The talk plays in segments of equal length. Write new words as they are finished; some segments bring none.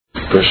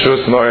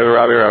Bershus Noy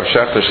Rabbi Rav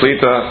Shechter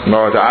Shlita,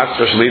 Morad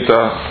Astra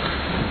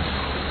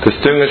Shlita,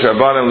 distinguished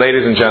Rabbanim,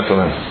 ladies and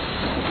gentlemen.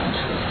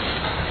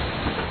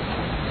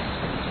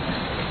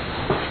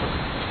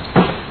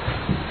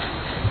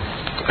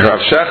 Rav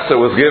Shechter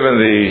was given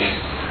the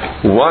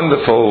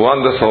wonderful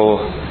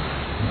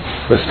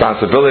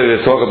responsibility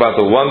to talk about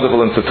the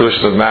wonderful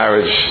institution of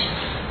marriage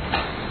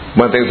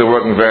when things are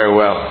working very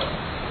well.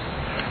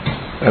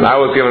 And I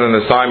was given an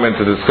assignment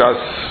to discuss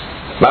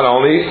not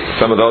only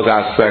some of those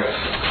aspects,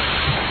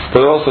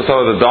 but also some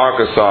of the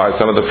darker sides,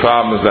 some of the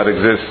problems that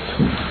exist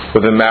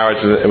within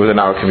marriage and within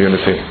our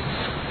community.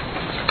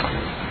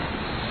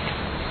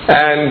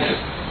 And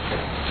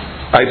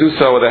I do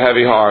so with a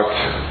heavy heart.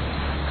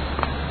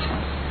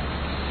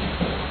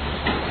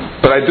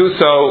 But I do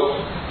so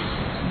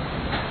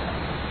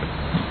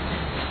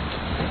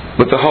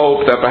with the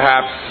hope that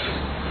perhaps,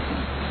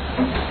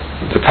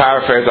 to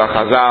paraphrase our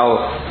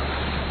Chazal,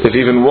 if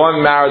even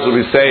one marriage will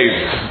be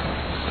saved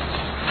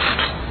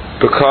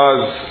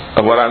because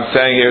of what I'm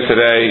saying here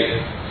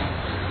today,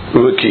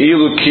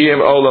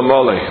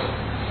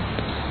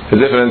 as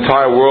if an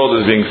entire world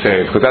is being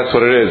saved, because that's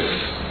what it is.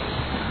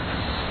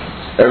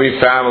 Every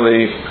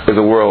family is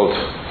a world.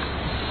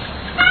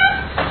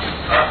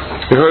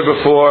 We heard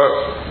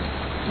before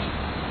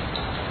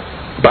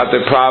about the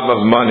problem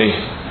of money.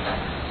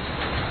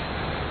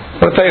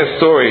 I'll tell you a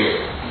story.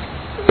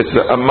 It's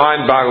a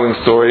mind-boggling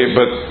story,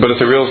 but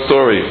it's a real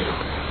story.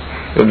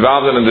 It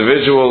involved an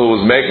individual who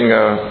was making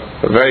a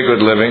very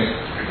good living,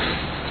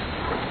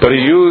 but he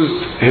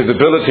used his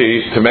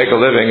ability to make a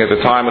living at the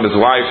time when his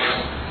wife,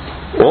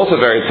 also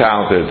very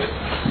talented,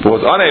 but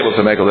was unable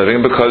to make a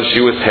living because she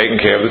was taking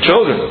care of the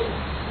children.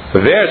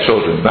 Their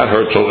children, not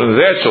her children,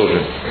 their children.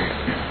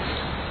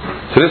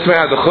 So this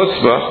man had the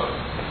chutzpah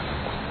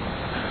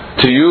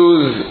to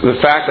use the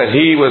fact that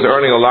he was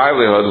earning a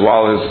livelihood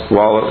while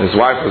his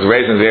wife was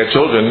raising their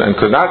children and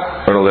could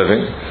not earn a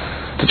living,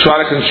 to try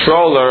to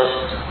control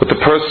her with the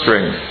purse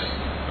strings.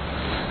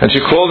 And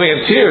she called me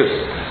in tears.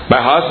 My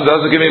husband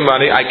doesn't give me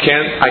money. I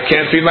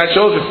can't feed my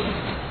children.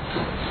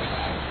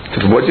 I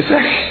said, what'd you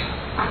say?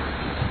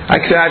 I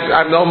said,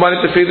 I have no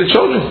money to feed the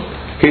children.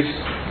 He's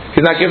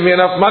not giving me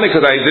enough money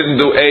because I didn't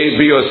do A,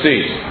 B, or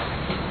C.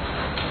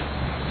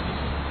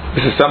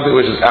 This is something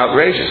which is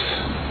outrageous.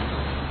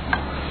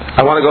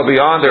 I want to go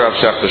beyond there of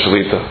Shechter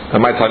Shlita.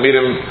 And my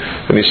Talmidim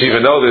in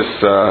Yeshiva know this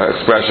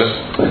expression.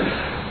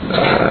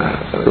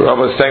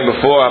 Rabbi was saying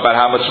before about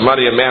how much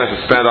money a man has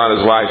to spend on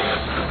his wife.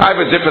 I have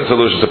a different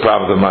solution to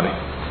problems of money.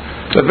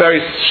 A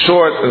very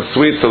short and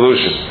sweet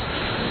solution.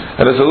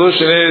 And the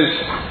solution is,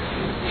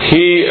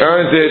 he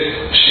earns it,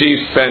 she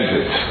spends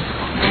it.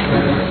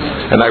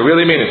 And I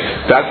really mean it.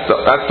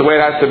 That's the way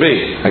it has to be.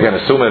 Again,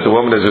 assuming that the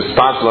woman is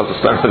responsible to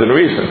spend within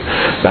reason.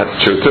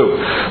 That's true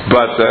too.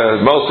 But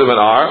most women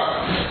are.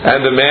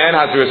 And the man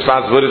has the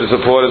responsibility to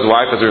support his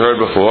wife, as we heard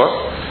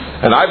before.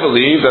 And I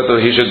believe that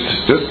he should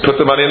just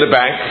put the money in the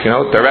bank,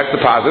 direct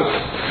deposits.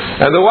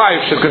 And the wife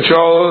should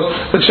control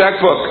the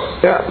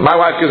checkbook. Yeah, my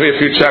wife gives me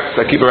a few checks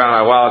I keep around in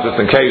my wallet just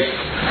in case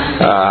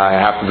I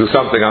have to do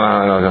something.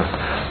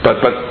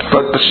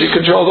 But she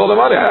controls all the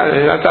money.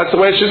 That's the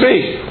way it should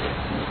be.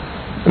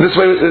 And this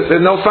way,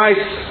 there's no fights,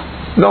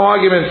 no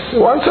arguments.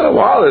 Once in a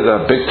while, there's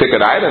a big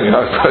ticket item.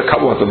 A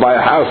couple wants to buy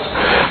a house.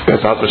 I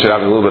guess the husband should have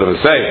a little bit of a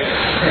say.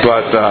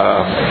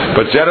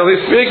 But generally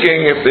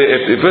speaking, if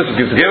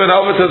it's given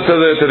over to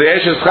the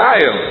Eshes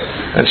Chayim,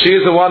 and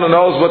she's the one who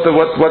knows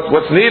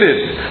what's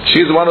needed,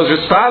 she's the one who's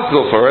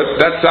responsible for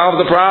it, that solves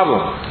the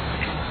problem.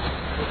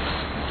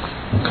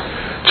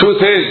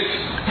 Truth is,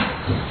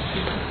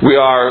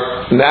 we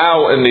are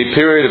now in the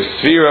period of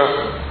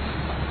Sfira,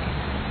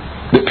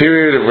 the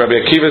period of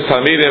Rabbi Akiva's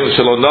Talmidim,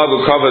 Shelo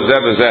Nagu Kavod Zeh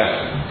B'Zeh.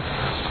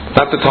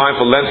 Not the time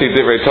for lengthy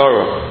Divrei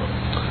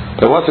Torah.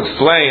 But once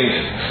explained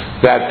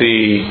that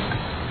the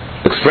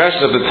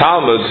expression of the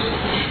Talmud,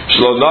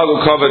 Shelo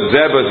Nagu Kavod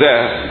Zeh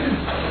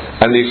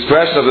B'Zeh, and the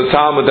expression of the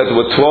Talmud that there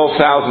were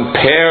 12,000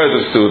 pairs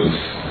of students,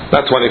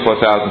 not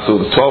 24,000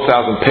 students,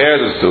 12,000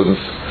 pairs of students,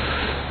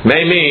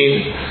 may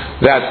mean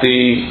that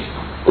the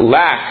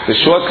lack, the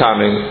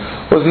shortcoming,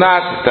 was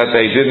not that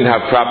they didn't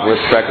have proper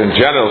respect in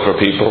general for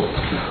people,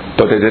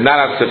 but they did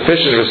not have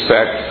sufficient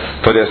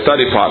respect for their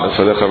study partners,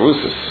 for their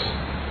charusis.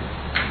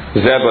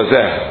 Zeh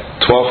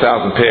b'zeh,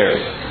 12,000 pairs.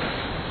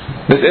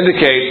 This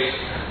indicates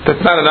that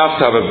it's not enough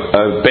to have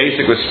a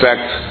basic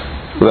respect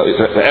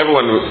that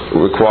everyone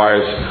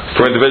requires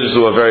for individuals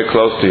who are very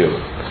close to you.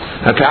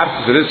 And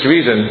perhaps for this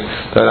reason,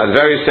 that that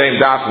very same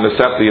daf in the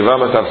Sefta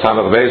Yevamos of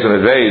Samach Beis and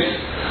Beis,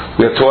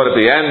 we are taught at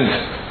the end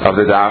of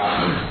the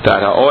daf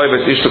that our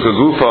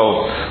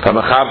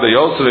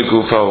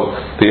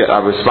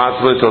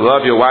responsibility to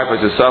love your wife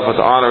as yourself and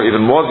to honor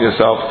even more than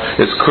yourself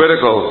is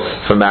critical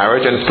for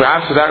marriage, and it's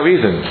perhaps for that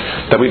reason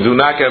that we do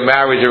not get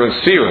married during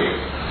Sfira.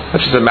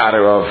 That's just a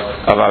matter of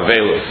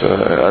Avelis.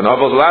 An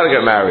Avil is allowed to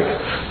get married,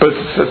 but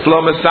it's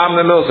lo mesam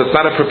nemil. It's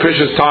not a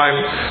propitious time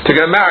to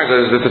get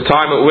married. It's a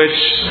time at which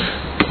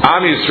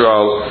Am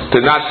Yisrael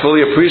did not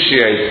fully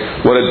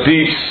appreciate what a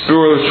deep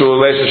spiritual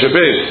relationship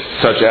is,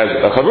 such as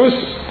a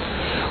chavrusa.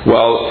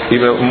 Well,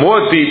 even a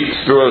more deep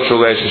spiritual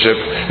relationship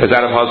is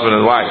that of husband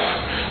and wife.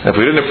 And if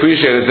we didn't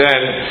appreciate it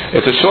then,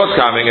 it's a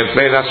shortcoming, and it's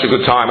made an extra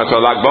good time. That's why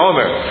Lag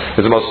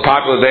BaOmer is the most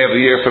popular day of the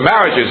year for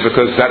marriages,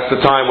 because that's the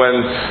time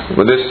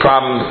when this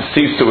problem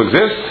ceased to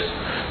exist,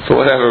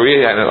 for whatever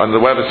reason, under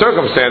whatever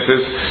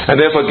circumstances, and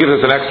therefore gives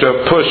us an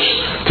extra push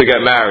to get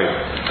married.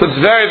 So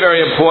it's very,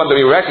 very important that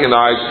we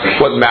recognize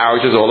what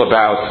marriage is all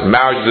about.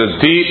 Marriage is a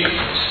deep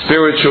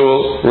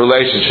spiritual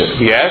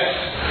relationship. Yes,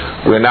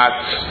 we're not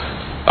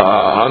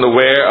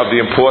unaware of the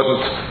important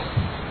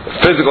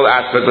physical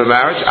aspect of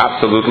marriage,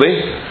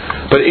 absolutely.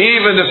 But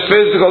even the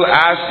physical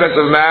aspect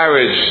of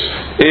marriage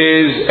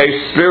is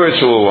a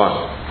spiritual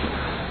one.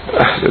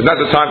 It's not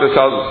the time to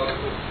tell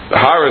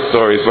horror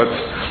stories, but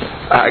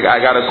I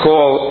got a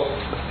call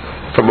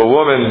from a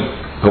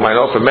woman whom I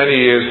know for many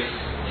years,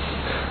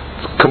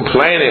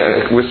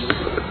 was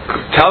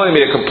telling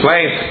me a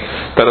complaint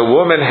that a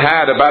woman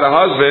had about a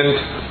husband,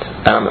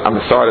 and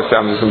I'm sorry to say,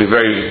 I'm just going to be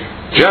very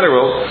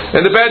general,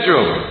 in the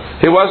bedroom.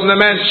 He wasn't a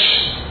mensch.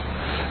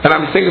 And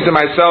I'm thinking to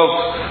myself,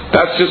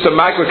 that's just a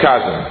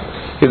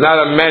microcosm. He's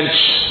not a mensch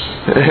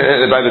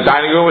by the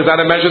dining room, he's not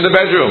a mensch in the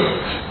bedroom.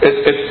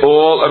 It's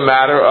all a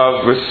matter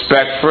of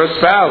respect for a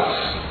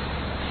spouse.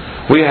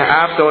 We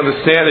have to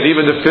understand that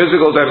even the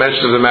physical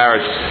dimension of the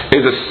marriage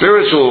is a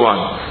spiritual one,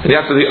 and you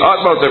have to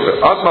have the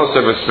utmost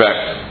of respect.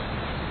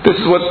 This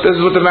is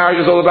what the marriage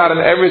is all about in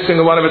every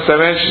single one of its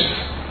dimensions.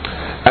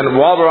 And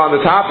while we're on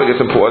the topic, it's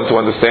important to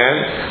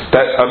understand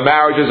that a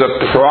marriage is a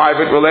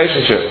private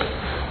relationship.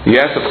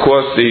 Yes, of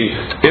course, the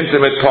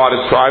intimate part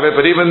is private,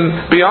 but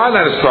even beyond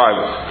that is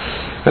private.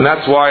 And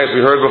that's why, as we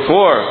heard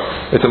before,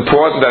 it's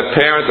important that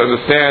parents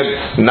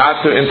understand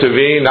not to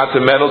intervene, not to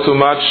meddle too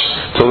much,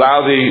 to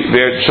allow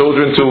their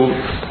children to,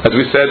 as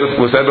we said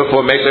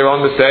before, make their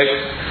own mistakes.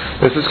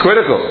 This is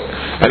critical.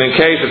 And in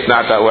case it's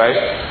not that way,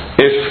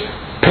 if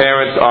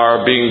parents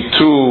are being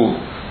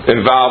too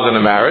involved in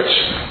a marriage,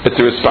 it's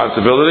the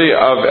responsibility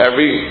of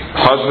every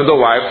husband or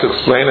wife to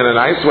explain in a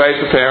nice way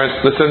to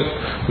parents, listen,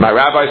 my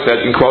rabbi said,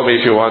 you can quote me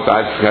if you want,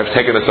 I've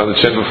taken this on the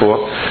chin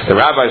before, the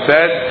rabbi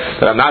said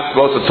that I'm not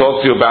supposed to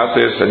talk to you about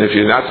this, and if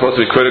you're not supposed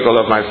to be critical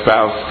of my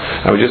spouse,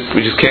 and we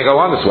just can't go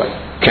on this way.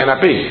 Cannot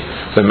be.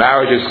 The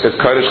marriage is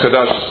Kodesh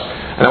Kadosh.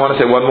 And I want to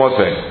say one more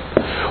thing.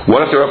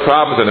 What if there are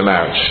problems in a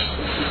marriage?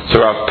 So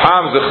Rav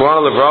Pam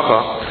Zichron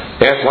Levracha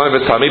asked one of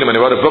his Talmidim, when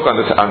he wrote a book on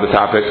the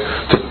topic,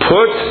 to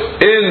put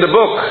in the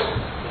book,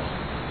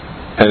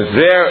 and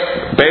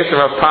there, based on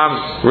Rav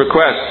Pam's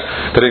request,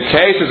 that in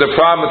case there's a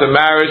problem with the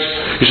marriage,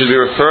 you should be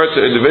referred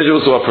to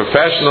individuals who are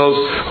professionals,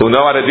 who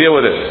know how to deal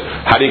with it.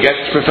 How do you get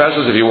to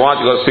professionals? If you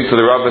want, you go speak to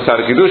the Rav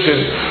Masada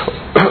Kiddushin,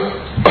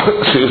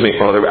 excuse me,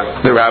 or the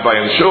rabbi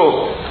in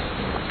shul.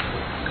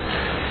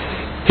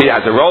 He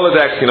has a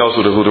Rolodex, he knows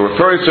who to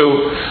refer to.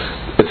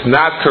 It's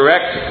not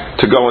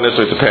correct to go in this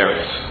way to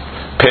parents.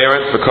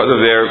 Parents, because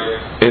of their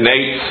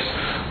innate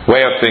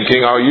way of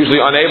thinking, are usually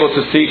unable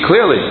to see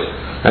clearly,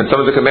 and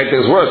sometimes it can make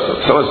things worse.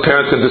 Sometimes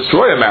parents can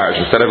destroy a marriage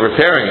instead of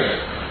repairing it.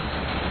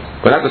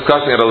 We're not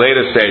discussing at a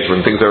later stage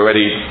when things are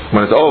already,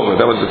 when it's over.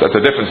 That's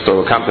a different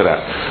story. We'll come to that.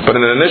 But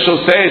in an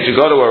initial stage, you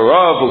go to a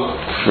Rav who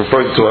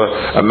refers to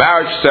a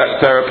marriage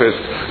therapist.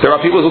 There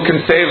are people who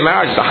can save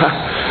marriages.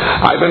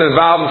 I've been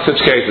involved in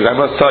such cases. I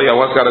must tell you, I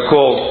once got a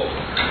call.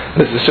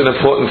 This is an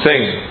important thing.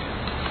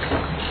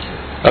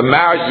 A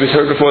marriage, we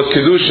heard before, is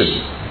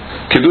Kiddushin.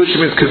 Kiddushin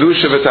means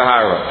Kedusha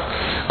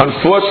v'Tahara.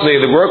 Unfortunately,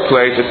 in the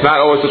workplace, it's not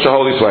always such a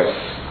holy place.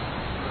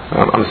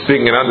 I'm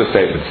speaking in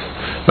understatements.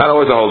 Not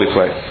always a holy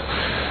place.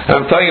 And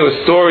I'm telling you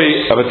a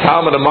story of a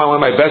Talmud of mine, one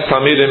of my best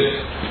Talmidim,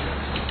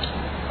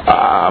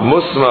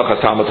 Musmach, a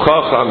Talmud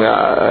Chacham,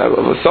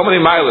 so many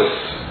milas.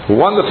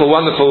 Wonderful,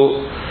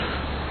 wonderful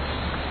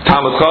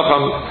Talmud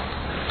Chacham.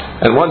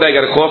 And one day I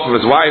got a call from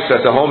his wife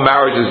that the whole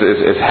marriage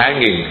is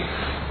hanging.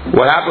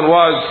 What happened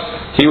was,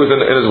 he was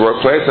in his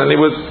workplace, and he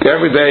would,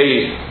 every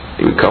day,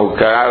 he would go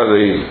out of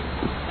the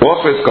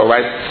office, go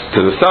right to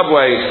the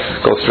subway,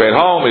 go straight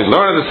home, he'd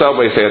learn in the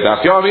subway, say a daf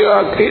yomi,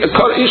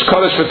 ish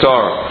kodesh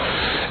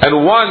v'torah.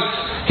 And once,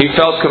 he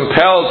felt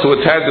compelled to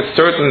attend a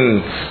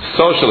certain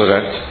social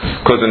event,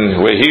 because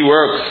where he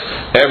works,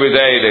 every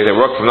day, they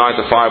work from 9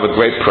 to 5 with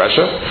great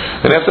pressure,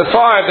 and after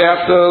 5, they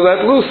have to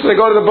let loose, they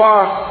go to the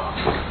bar.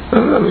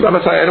 I'm going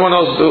to tell you, anyone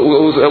knows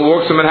who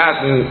works in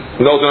Manhattan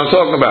knows what I'm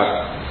talking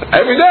about.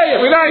 Every day,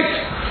 every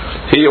night.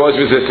 He always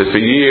resisted for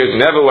years,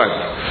 never went.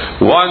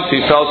 Once he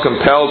felt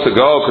compelled to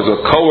go because a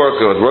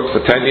coworker who had worked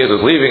for 10 years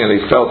was leaving, and he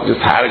felt just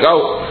had to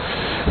go.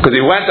 Because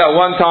he went that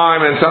one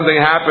time and something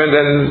happened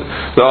and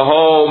the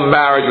whole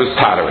marriage was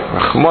tottering.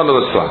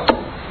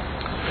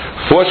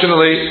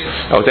 Fortunately,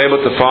 I was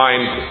able to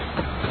find,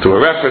 through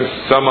a reference,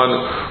 someone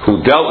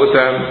who dealt with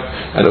them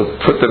and who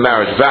put the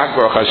marriage back.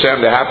 Baruch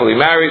Hashem, they're happily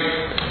married.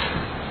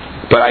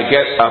 But I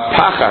get a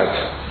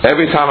pachad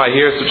every time I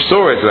hear such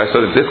stories, that I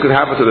said that this could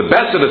happen to the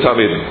best of the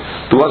Talmidim,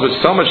 the ones with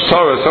so much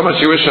Torah, so much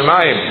Yiras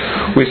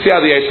Shamayim. We see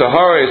how the Yetzer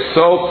Hara is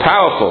so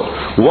powerful.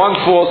 One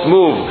false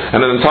move, and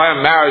an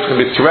entire marriage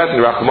can be threatened.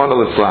 Rahman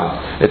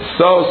al-Islam. It's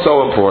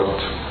so important.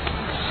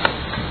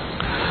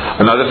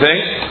 Another thing,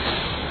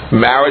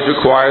 marriage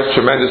requires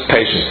tremendous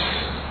patience.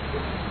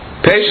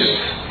 Patience.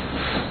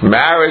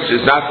 Marriage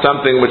is not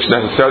something which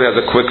necessarily has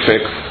a quick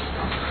fix.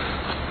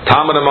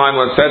 Talmud of mine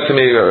once said to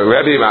me,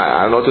 Rabbi,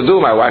 I don't know what to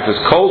do. My wife is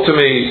cold to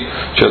me.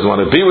 She doesn't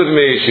want to be with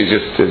me. She's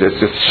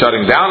just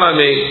shutting down on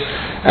me.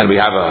 And we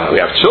have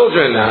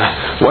children.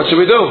 What should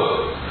we do?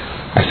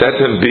 I said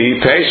to him, be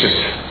patient.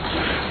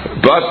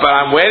 But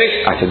I'm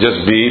waiting. I said,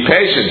 just be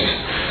patient.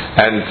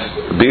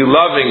 And be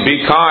loving,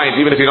 be kind,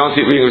 even if you don't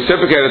see it being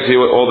reciprocated to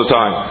you all the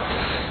time.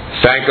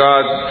 Thank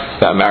God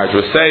that marriage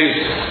was saved,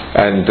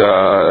 and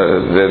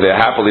they're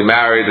happily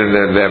married,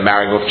 and they're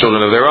marrying with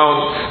children of their own.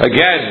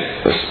 Again,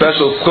 a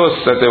special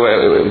schus that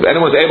if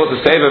anyone's able to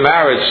save a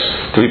marriage,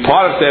 to be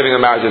part of saving a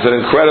marriage, is an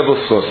incredible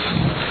schus.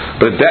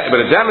 But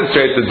it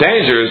demonstrates the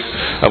dangers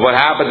of what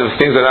happens if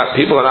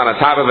people are not on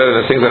top of it, and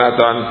if things are not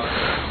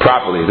done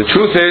properly. The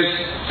truth is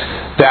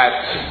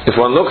that if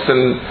one looks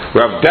in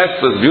Rav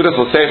Dessler's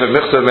beautiful sefer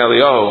Michtav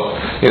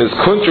Eliyahu, in his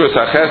Kuntras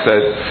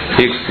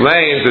HaChesed, he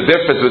explains the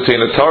difference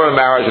between a Torah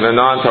marriage and a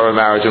non-Torah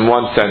marriage in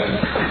one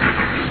sentence.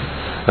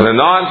 In a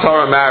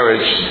non-Torah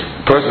marriage,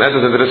 a person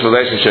enters into this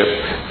relationship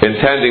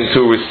intending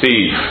to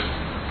receive,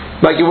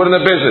 like you would in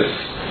a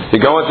business. You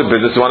go into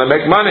business, you want to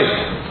make money.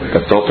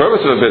 That's the whole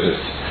purpose of a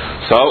business.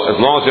 So, as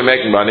long as you're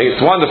making money,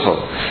 it's wonderful.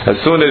 As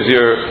soon as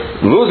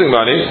you're losing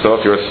money, so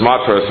if you're a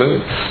smart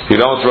person, you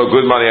don't throw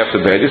good money after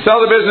bad, you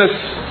sell the business.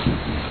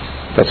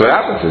 That's what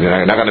happens. You're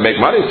not going to make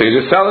money, so you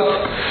just sell it.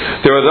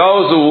 There are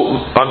those who,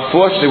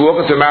 unfortunately,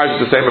 walk into marriage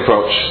with the same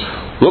approach.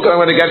 Look,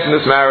 I'm going to get from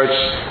this marriage,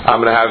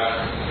 I'm going to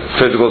have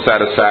physical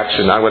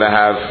satisfaction, I'm going to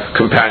have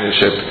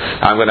companionship,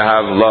 I'm going to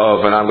have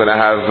love, and I'm going to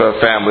have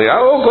family.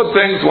 All good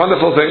things,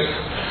 wonderful things.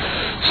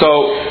 So,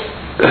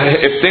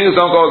 if things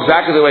don't go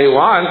exactly the way he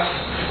wants,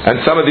 and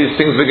some of these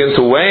things begin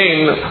to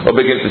wane or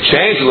begin to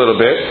change a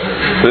little bit,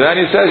 so then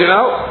he says,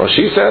 or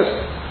she says,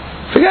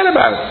 forget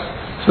about it.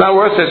 It's not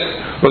worth it.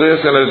 We're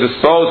just going to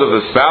dispose of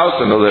the spouse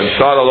and they'll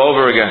start all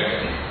over again.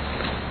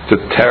 It's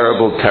a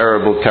terrible,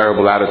 terrible,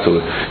 terrible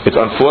attitude. It's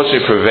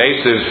unfortunately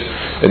pervasive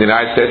in the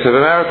United States of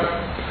America.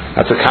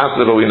 That's a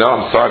concept that we know,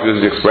 I'm sorry to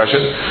use the expression,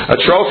 a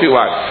trophy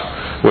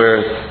wife, where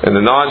in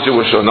the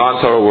non-Jewish or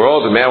non-Torah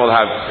world, the man will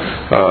have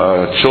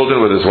children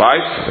with his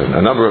wife,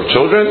 a number of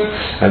children,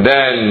 and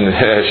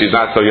then she's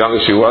not so young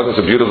as she was, and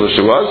so beautiful as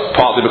she was,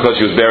 partly because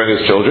she was bearing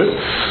his children.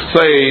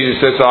 So he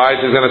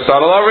decides he's going to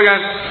start all over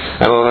again,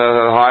 and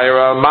he'll hire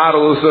a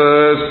model who's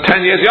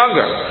 10 years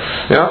younger,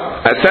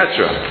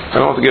 etc. I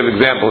don't want to give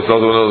examples,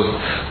 those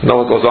who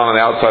know what goes on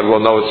the outside will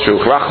know it's true.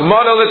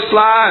 Rachmana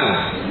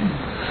litzlan.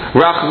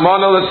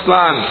 Rachmana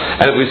litzlan.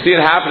 And if we see it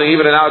happening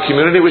even in our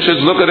community, we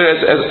should look at it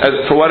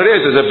as for what it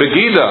is, as a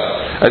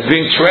begida, as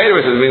being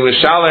traitorous, as being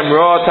mishalem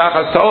roa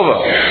tachas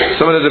tova.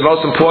 Someone is the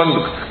most important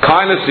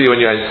kindness to you,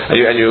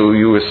 and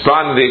you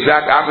respond in the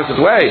exact opposite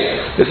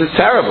way. This is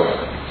terrible.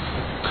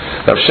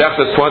 Rav Shecht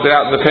has pointed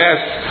out in the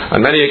past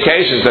on many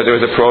occasions that there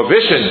is a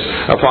prohibition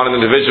upon an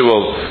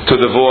individual to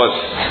divorce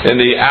in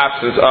the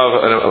absence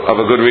of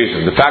a good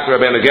reason. The fact that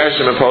Rabbi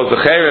Gershom imposed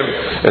the cherem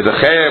is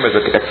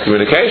an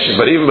excommunication,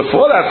 but even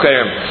before that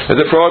cherem is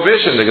a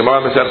prohibition. The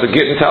Gemara Masechta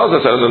Gittin tells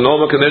us that in the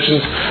normal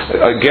conditions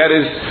a get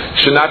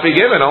should not be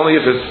given, only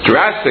if it's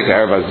drastic,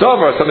 erev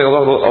dover or something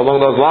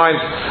along those lines.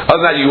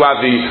 Other than that, you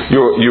have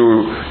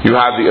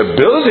the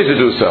ability to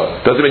do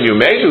so. Doesn't mean you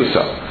may do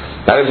so.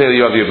 That doesn't mean that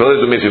you have the ability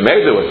to do it, means you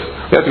may do it.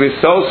 You have to be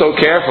so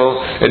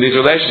careful in these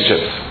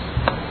relationships.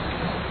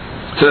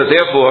 So that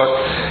therefore,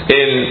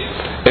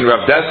 in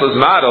Rav Dessler's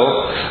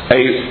model,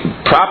 a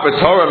proper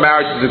Torah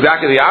marriage is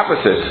exactly the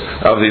opposite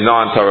of the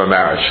non-Torah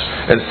marriage.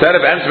 Instead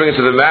of entering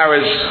into the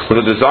marriage with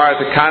a desire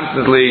to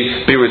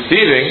constantly be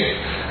receiving,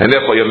 and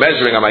therefore you're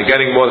measuring, am I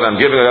getting more than I'm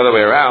giving, or the other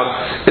way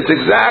around, it's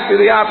exactly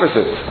the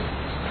opposite.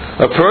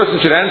 A person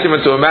should enter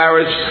into a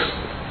marriage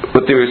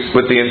with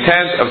the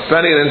intent of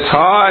spending an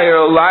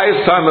entire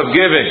lifetime of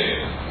giving.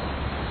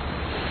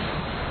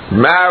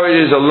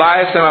 Marriage is a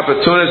lifetime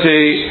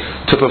opportunity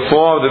to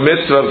perform the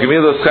mitzvah of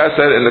Gemilas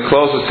Chesed in the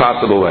closest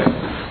possible way.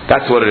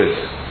 That's what it is.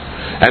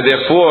 And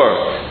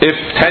therefore, if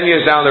 10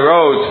 years down the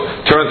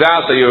road turns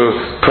out that you're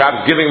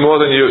perhaps giving more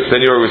than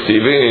you're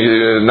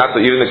receiving, not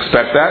that you didn't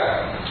expect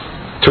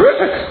that,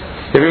 terrific.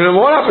 You have even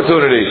more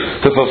opportunity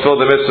to fulfill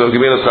the mitzvah of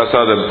Gemilas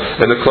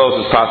Chasadim in the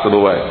closest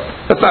possible way.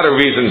 That's not a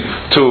reason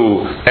to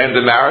end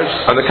the marriage.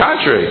 On the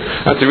contrary,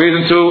 that's a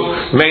reason to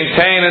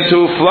maintain and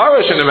to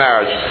flourish in the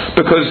marriage,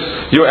 because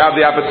you have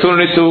the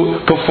opportunity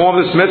to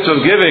perform this mitzvah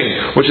of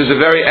giving, which is the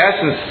very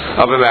essence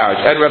of a marriage.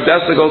 And Rav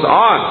Dessler goes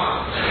on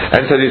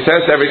and he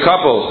says to every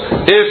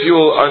couple, if you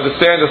will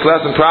understand this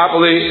lesson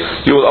properly,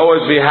 you will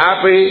always be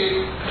happy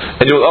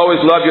and you will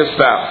always love your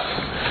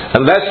spouse.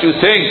 Unless you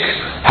think,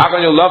 how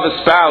can you love a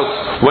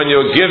spouse when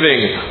you're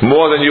giving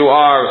more than you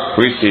are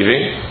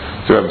receiving?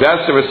 So Rav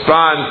Dessler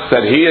responds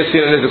that he has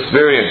seen in his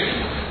experience,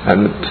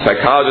 and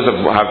psychologists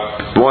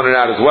have borne it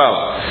out as well,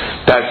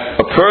 that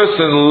a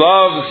person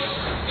loves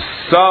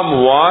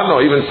someone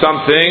or even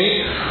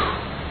something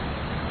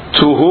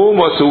to whom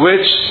or to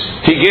which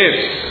he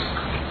gives,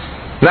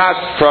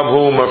 not from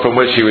whom or from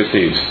which he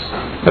receives.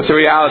 That's a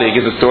reality.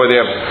 He gives a story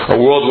there, a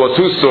World War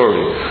II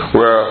story,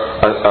 where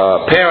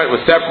a parent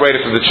was separated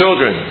from the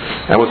children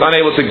and was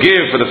unable to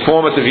give for the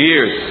formative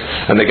years.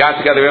 And they got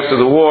together after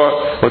the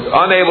war, was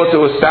unable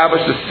to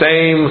establish the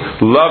same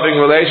loving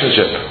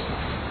relationship.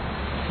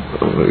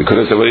 You could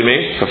have said, what do you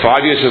mean? For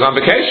 5 years she was on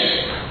vacation.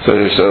 So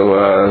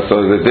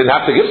they didn't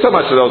have to give so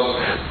much to those,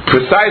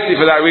 precisely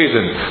for that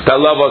reason,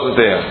 that love wasn't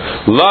there.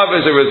 Love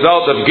is a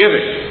result of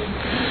giving.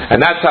 And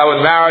that's how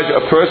in marriage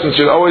a person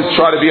should always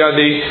try to be on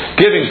the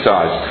giving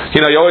side. You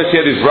always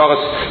hear these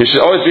brachos, you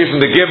should always be from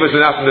the givers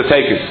and not from the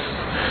takers.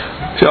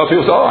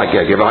 People say, I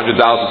can't give $100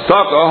 to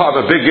stuff, I'm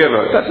a big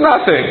giver. That's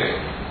nothing.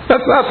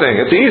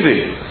 It's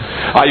easy.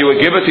 Are you a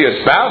giver to your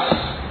spouse?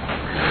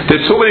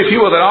 There's too many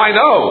people that I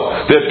know.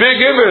 They're big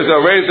givers.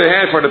 They'll raise their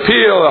hand for an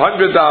appeal,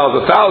 $100,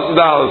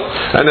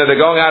 $1,000, and then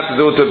they're going out to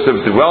do it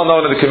to well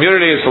known in the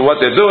community for what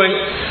they're doing.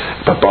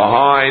 But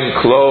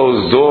behind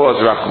closed doors,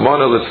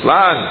 Rahman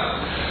al-Islam,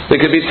 they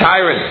could be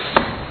tyrants,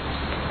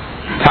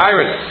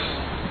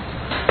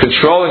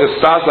 controlling a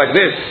spouse like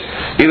this,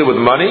 either with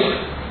money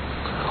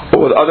or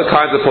with other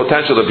kinds of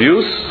potential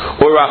abuse,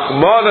 or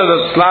Rahman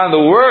al-Islam,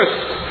 the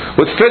worst,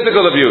 with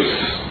physical abuse.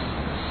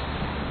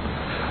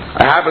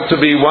 I happen to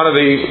be one of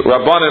the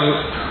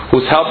Rabbanim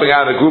who's helping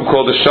out a group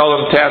called the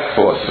Shalom Task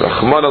Force.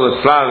 Rahman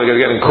al-Islam, they're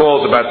getting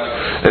calls about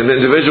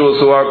individuals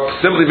who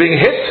are simply being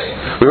hit.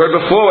 We heard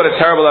before what a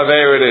terrible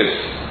aveir it is.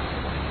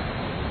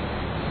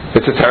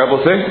 It's a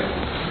terrible thing.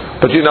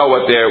 But you know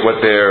what their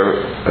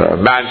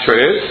mantra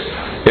is.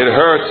 It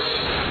hurts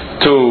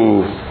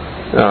to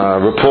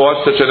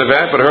report such an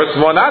event, but it hurts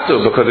more not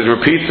to, because it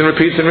repeats and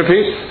repeats and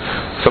repeats.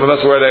 Some of us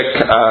were at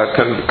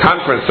a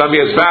conference some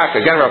years back.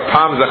 Again, Rabbi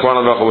Pam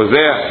Zachron was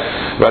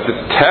there about the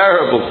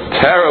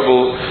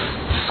terrible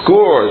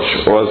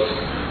scourge, or as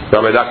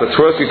Rabbi Dr.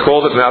 Tversky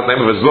called it in the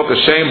name of his book, A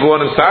Shame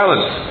Born in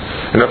Silence.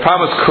 And Rabbi Pam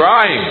was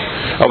crying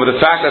over the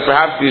fact that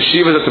perhaps the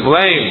yeshivas are to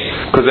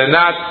blame because they're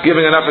not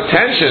giving enough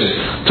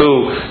attention to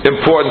the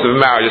importance of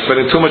marriage. They're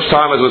spending too much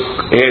time, as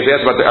he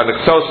asked about the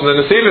Anexos and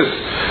the Nesivas.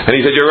 And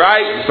he said, you're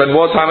right, spend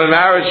more time in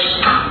marriage.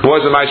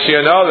 Boys in my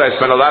shiur know that I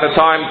spend a lot of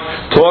time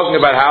talking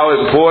about how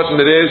important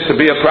it is to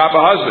be a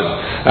proper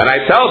husband. And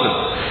I tell them,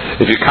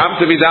 if you come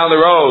to me down the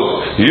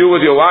road, you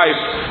with your wife,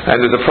 and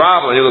there's a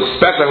problem, and you'll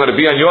expect I'm going to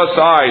be on your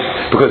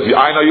side because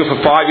I know you for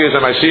 5 years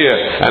in my shiur,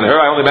 and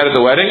her I only met at the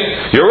wedding,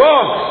 you're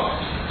wrong.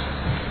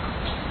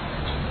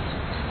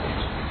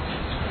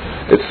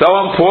 It's so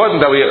important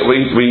that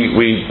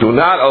we do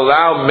not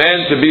allow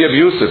men to be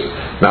abusive.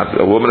 Now,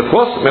 a woman, of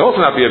course, may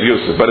also not be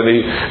abusive, but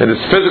in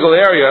this physical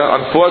area,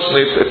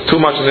 unfortunately, it's too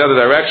much in the other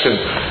direction.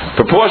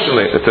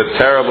 Proportionally, it's a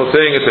terrible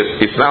thing.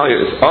 It's not only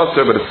it's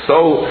usher, but it's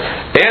so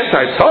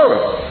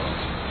anti-Torah.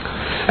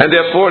 And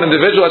therefore, an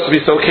individual has to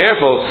be so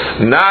careful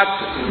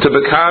not to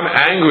become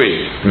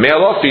angry,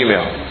 male or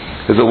female.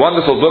 There's a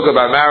wonderful book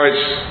about marriage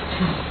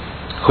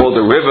called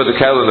The River, the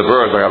Kettle, and the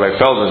Bird by Rabbi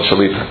Feldman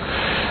Shalita.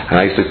 And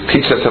I used to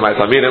teach that to my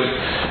Talmidim,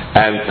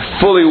 and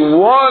fully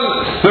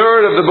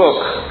 1/3 of the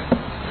book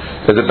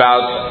is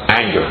about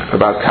anger,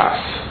 about kas.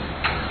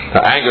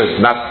 Now, anger is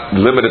not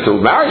limited to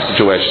marriage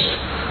situations,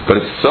 but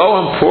it's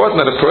so important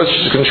that a person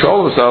should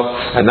control himself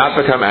and not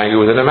become angry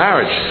within a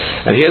marriage.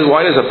 And here's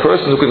why there's a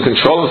person who can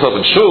control himself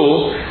in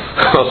shul,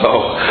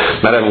 although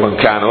not everyone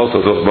can, also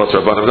most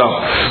Rabbanim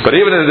don't. But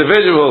even an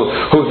individual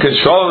who can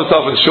control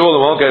himself in shul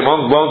and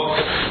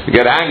won't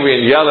get angry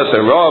and yell at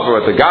the Rav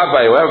or at the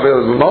Gabbai,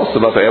 whoever, most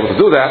of us are able to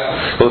do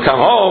that, will come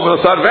home and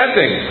will start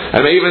venting,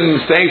 and even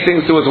saying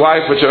things to his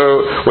wife which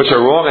are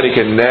wrong, and he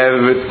can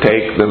never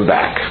take them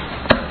back.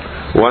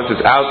 Once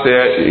it's out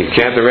there, you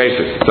can't erase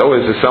it. It's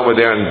always somewhere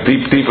there and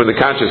deep in the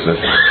consciousness.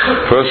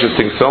 A person should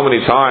think so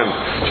many times,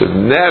 should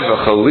never,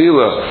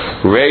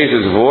 Chalila, raise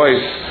his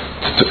voice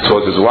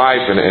towards his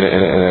wife in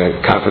a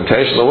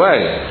confrontational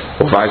way,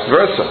 or vice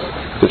versa.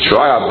 To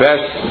try our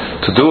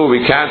best to do what we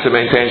can to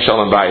maintain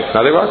Shalom Bayit.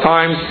 Now, there are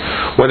times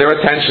when there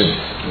are tensions.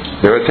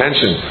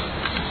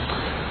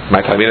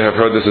 My Talmidim have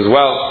heard this as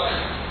well,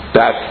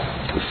 that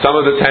some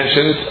of the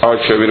tensions are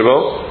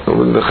attributable.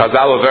 The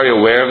Chazal are very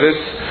aware of this,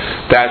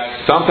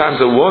 that sometimes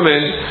a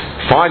woman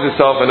finds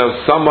herself in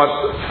a somewhat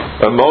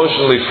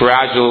emotionally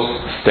fragile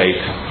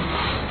state.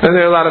 And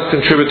there are a lot of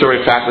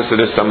contributory factors to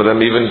this, some of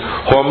them even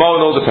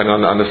hormonal,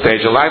 depending on the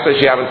stage of life that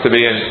she happens to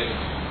be in.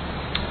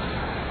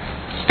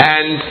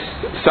 And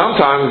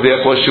sometimes,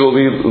 therefore, she will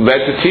be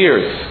led to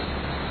tears.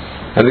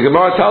 And the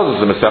Gemara tells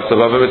us, the Masechta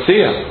Bava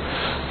Metzia,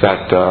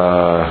 that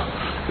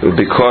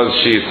because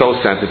she is so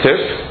sensitive,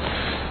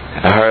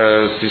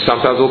 she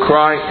sometimes will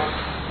cry.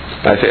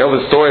 I say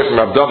the story from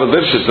Rabbi David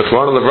Lipshitz, the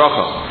Chron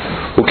Levracha,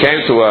 who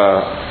came to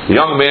a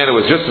young man who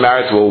was just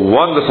married to a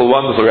wonderful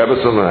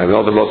Rebbetzin, and I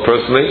know them both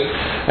personally.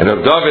 And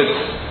Rabbi David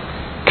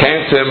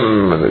came to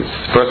him, and the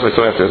first time I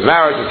saw him after his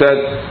marriage, he said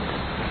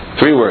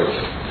 3 words: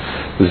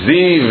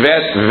 Zi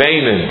vet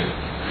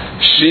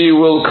veinen, she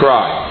will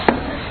cry.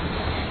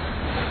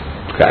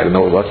 I don't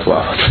know what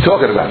you're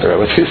talking about there.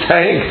 What you're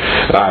saying?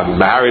 I'm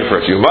married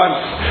for a few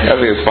months.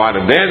 Everything is fine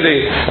and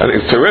dandy.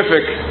 Everything is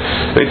terrific.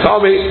 And he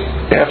told me,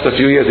 after a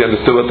few years, he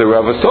understood what the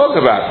Rabbi was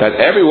talking about. That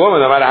every woman,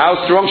 no matter how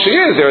strong she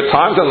is, there are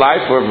times in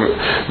life where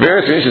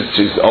various reasons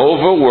she's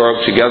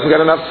overworked, she doesn't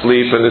get enough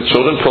sleep, and the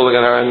children pulling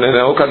at her, and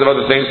all kinds of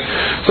other things.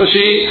 So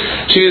she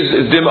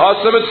is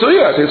dimasa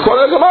mitzuya. It's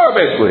called a Gemara,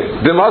 basically.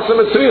 Dimasa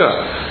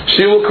mitzuya.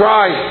 She will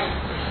cry.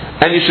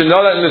 And you should know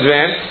that in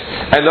advance,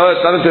 and know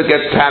it's nothing to get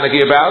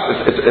panicky about.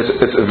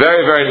 It's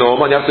very, very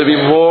normal, and you have to be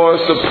more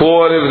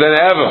supportive than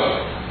ever.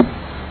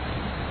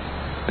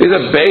 These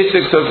are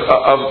basics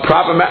of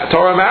proper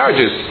Torah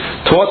marriages,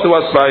 taught to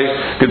us by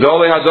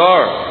Gedolei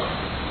Hador.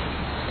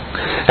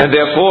 And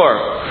therefore,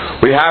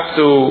 we have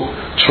to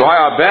try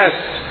our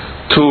best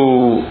to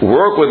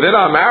work within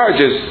our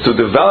marriages to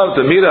develop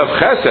the midah of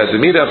chesed,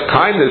 the midah of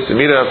kindness, the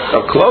midah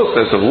of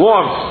closeness, of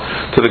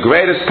warmth, to the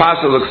greatest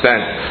possible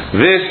extent.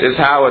 This is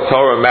how a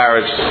Torah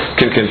marriage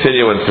can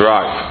continue and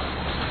thrive.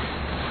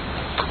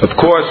 Of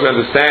course, we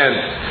understand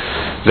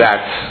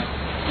that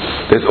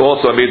there's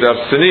also a midah of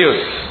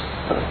tznius.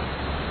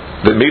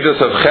 The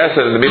middos of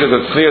chesed and the middos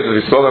of tznius, as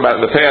we've spoken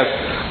about in the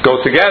past, go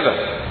together.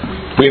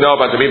 We know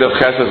about the midah of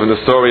chesed from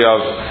the story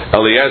of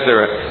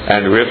Eliezer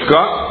and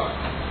Rivka.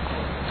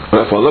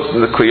 If one looks at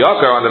the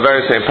Kliyaka on the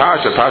very same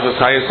parasha, Parashat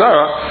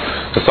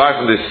Chayesara, aside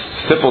from this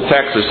simple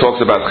text which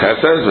talks about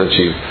chesed, when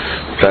she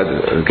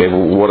gave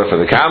water for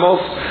the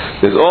camels,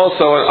 there's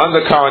also an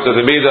undercurrent of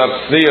the midah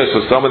of tznius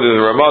for some of the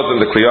Ramaz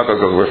in the Kliyaka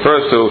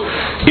refers to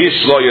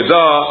Ish lo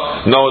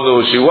yada, no one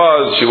knew who she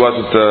was. She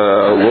wasn't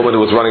a woman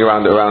who was running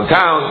around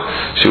town.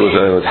 She was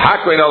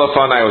hakrein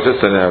olafanai. It was just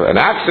an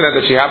accident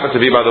that she happened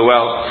to be by the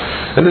well.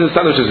 And this is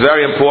something which is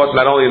very important,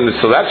 not only in the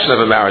selection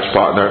of a marriage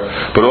partner,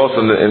 but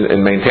also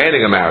in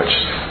maintaining a marriage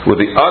with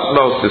the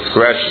utmost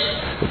discretion.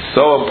 It's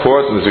so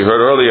important, as we heard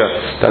earlier,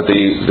 that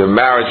the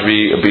marriage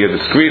be a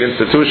discreet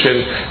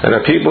institution, and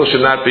that people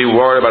should not be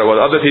worried about what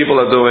other people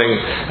are doing,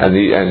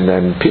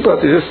 and people have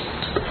to just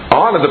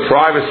honor the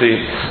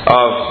privacy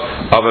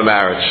of a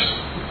marriage.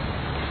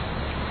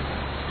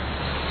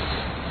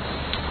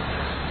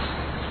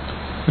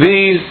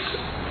 These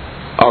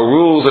are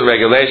rules and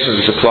regulations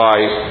which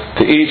apply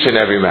to each and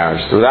every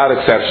marriage, without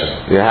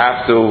exception. You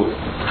have to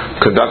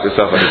conduct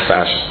yourself in this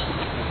fashion.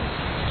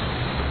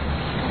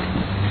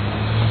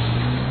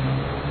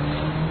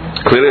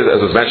 Clearly, as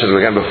was mentioned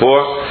again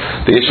before,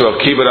 the issue of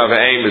kibbud av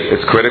v'aim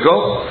is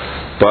critical,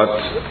 but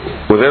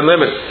within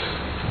limits.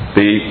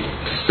 The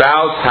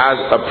spouse has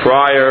a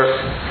prior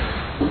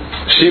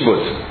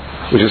shibud,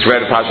 which is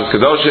read in Parshas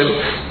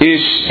Kedoshim.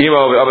 Ish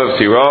imo v'abav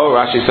tiro.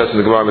 Rashi says in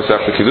the Gemara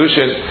Masechta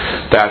Kiddushin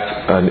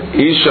that an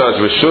isha is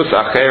reshus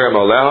acherem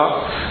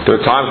aleha. There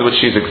are times in which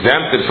she's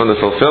exempted from the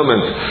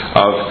fulfillment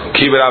of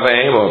kibbud av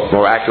v'aim, or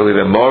more accurately,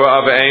 the mora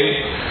av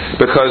v'aim,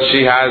 because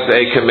she has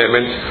a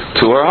commitment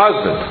to her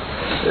husband.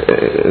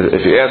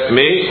 If you ask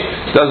me,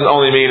 it doesn't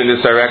only mean in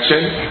this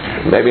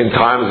direction. Maybe in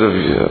times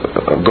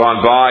have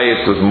gone by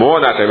it was more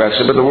in that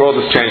direction, but the world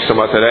has changed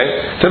somewhat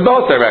today. It's in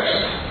both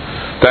directions.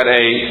 That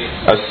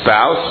a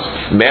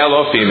spouse, male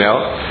or female,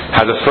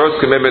 has a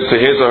first commitment to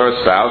his or her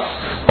spouse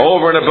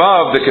over and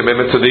above the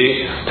commitment to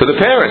the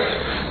parent.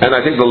 And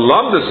I think the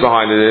lumdus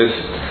behind it is,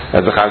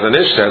 as the Chazon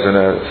Ish says in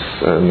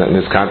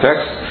this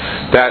context,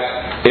 that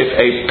if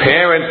a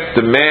parent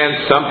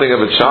demands something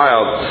of a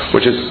child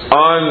which is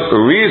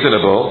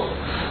unreasonable,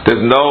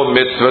 there's no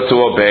mitzvah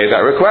to obey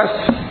that request.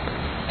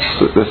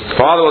 The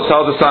father will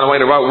tell the son,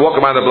 "Wait, walk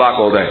around the block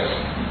all day."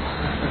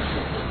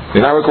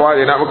 You're not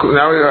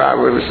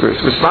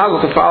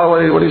responsible to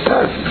follow what he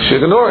says. You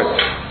should ignore it.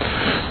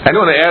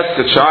 Anyone that asks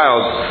a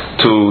child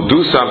to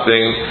do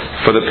something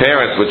for the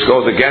parents which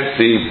goes against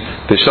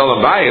the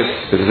shalom bayis,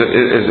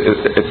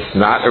 it's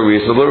not a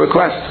reasonable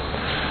request.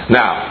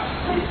 Now,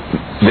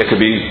 there could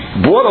be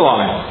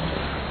borderline.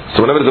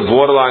 So whenever there's a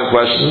borderline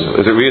question,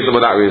 is it reasonable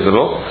or not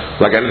reasonable?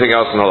 Like anything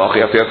else in halakha,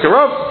 you have to ask a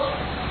Rav.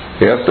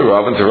 You ask the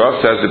Rav, and the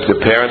Rav says if the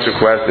parent's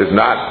request is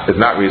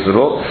not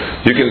reasonable,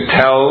 you can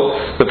tell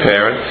the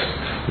parents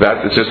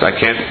that it's just, I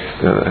can't,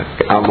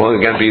 I'm willing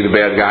again to be the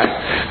bad guy.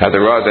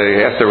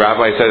 They asked the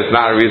rabbi, he said it's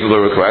not a reasonable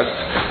request,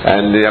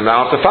 and I'm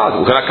not to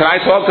follow. Can I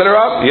talk to the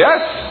Rav?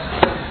 Yes.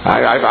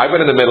 I've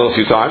been in the middle a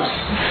few times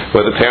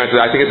where the parents,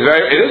 I think it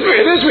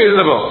is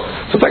reasonable.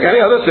 So it's like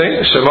any other thing.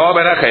 Shema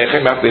ben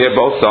achechem, you have to hear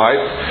both sides,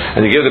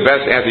 and you give the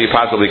best answer you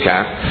possibly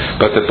can.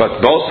 But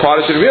both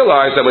parties should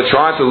realize that we're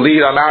trying to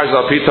lead our marriage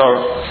al pi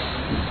Torah.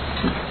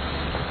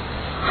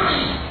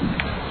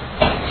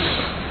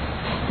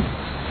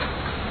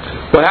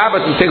 What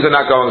happens when things are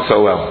not going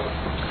so well?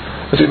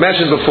 As we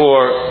mentioned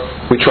before,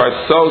 we try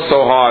so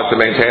hard to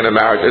maintain a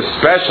marriage,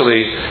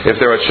 especially if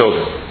there are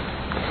children.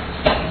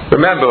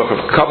 Remember, if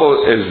a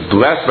couple is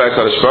blessed by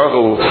Kadosh Baruch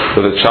Hu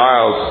with a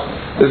child,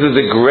 this is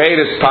the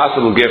greatest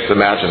possible gift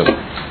imaginable.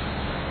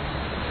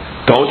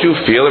 Don't you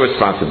feel a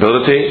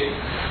responsibility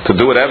to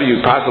do whatever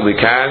you possibly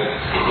can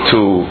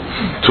to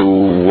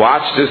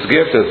watch this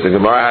gift? As the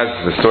Gemara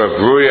has the story of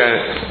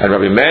Ruya and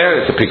Rabbi Meir,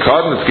 it's a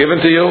pikadon that's given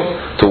to you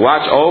to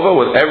watch over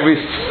with every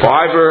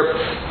fiber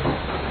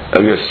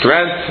of your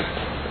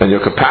strength and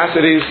your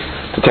capacities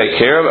to take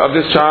care of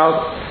this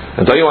child?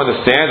 And don't you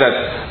understand that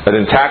an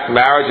intact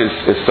marriage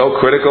is so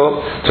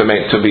critical to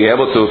be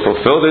able to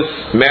fulfill this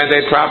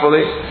mandate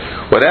properly?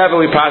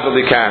 Whatever we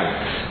possibly can.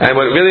 And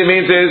what it really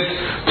means is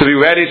to be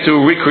ready to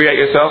recreate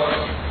yourself,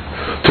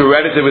 to be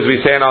ready to, as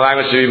we say in our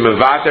language, to be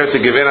mevater, to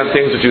give in on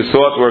things that you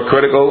thought were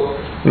critical.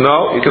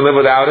 No, you can live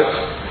without it.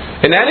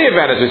 In any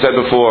event, as we said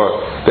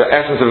before, the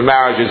essence of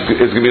marriage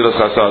is gemilas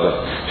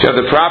chasada. If you have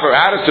the proper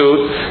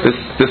attitude,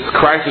 this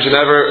crisis should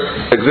never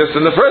exist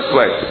in the first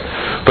place.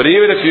 But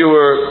even if you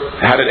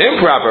had an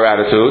improper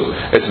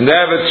attitude, it's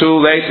never too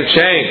late to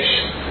change.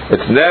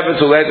 It's never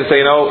too late to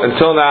say,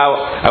 until now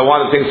I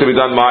wanted things to be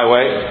done my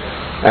way,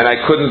 and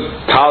I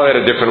couldn't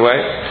tolerate a different way,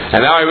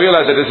 and now I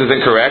realize that this is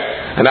incorrect,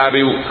 and I'd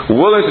be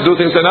willing to do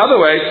things another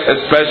way,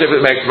 especially if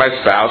it makes my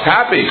spouse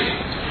happy,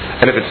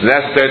 and if it's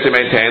necessary to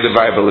maintain the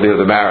viability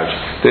of the marriage.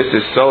 This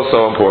is so,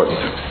 so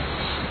important.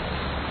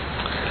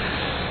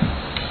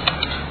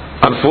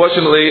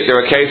 Unfortunately, there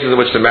are cases in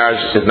which the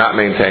marriage is not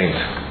maintained.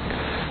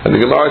 And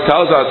the Gemara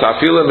tells us,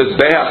 Afilu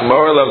mizbeach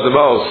moral of the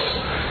most.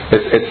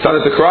 It's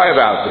something to cry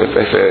about.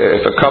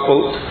 If a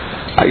couple,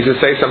 I used to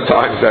say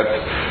sometimes that,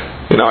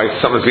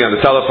 someone's being on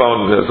the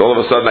telephone, all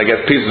of a sudden I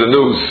get pieces of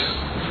news.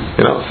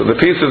 So the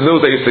piece of news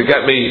that used to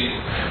get me,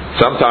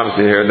 sometimes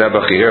you hear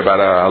Nebuch, you hear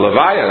about a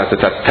levaya, that's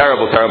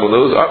terrible, terrible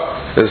news.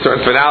 There's a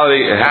certain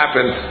finality, it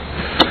happened.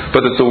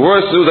 But the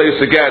worst news I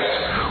used to get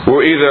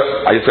were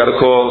either, I just got to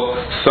call,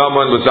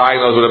 someone was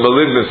diagnosed with a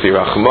malignancy,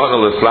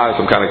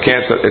 some kind of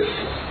cancer.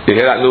 You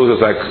hear that news,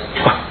 it's like,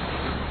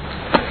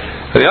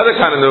 and the other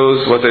kind of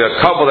news was that a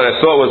couple that I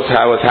thought was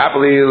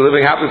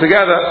living happily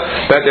together,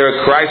 that there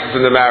are crisis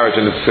in the marriage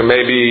and it's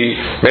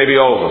maybe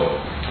over.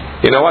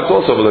 You know what? It's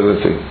also a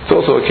malignancy. It's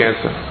also a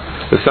cancer.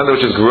 There's something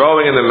which is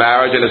growing in the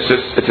marriage, and it's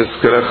just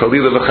going to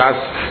chalila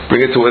v'chas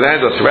bring it to an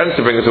end, or threatens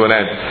to bring it to an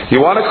end. You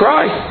want to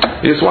cry.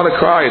 You just want to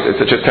cry. It's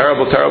such a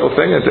terrible, terrible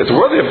thing. It's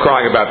worthy of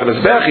crying about. The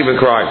Mizbech even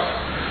cries.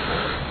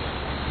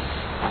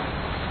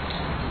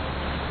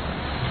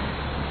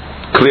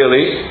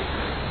 Clearly,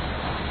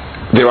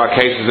 there are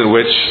cases in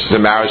which the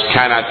marriage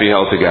cannot be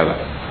held together.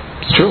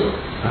 It's true.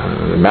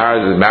 The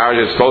marriage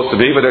is supposed to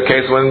be, but there are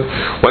cases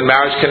when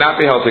marriage cannot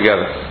be held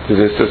together.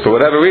 It's just, for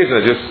whatever reason,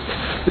 it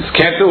just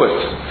can't do it.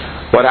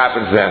 What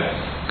happens then?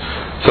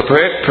 So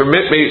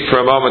permit me for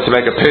a moment to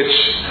make a pitch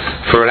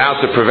for an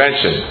ounce of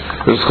prevention.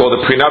 This is called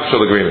the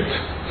prenuptial agreement.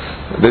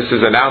 This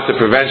is an ounce of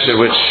prevention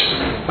which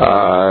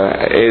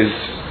is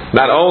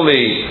not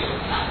only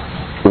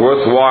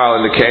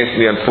worthwhile in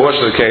the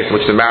unfortunate case in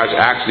which the marriage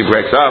actually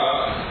breaks up,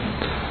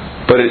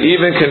 but it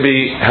even can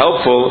be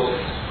helpful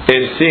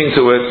in seeing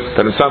to it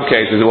that in some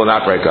cases it will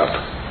not break up.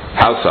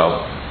 How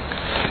so?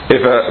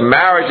 If a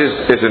marriage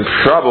is in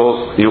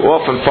trouble, you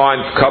often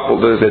find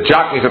couples, they're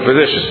jockeying for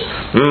position.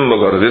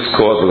 We'll go to this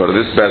court, we'll go to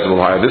this bezin,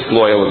 we'll hire this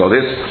lawyer, we'll go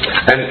this.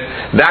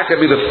 And that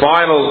could be the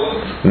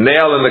final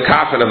nail in the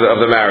coffin of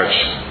the marriage,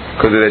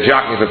 because they're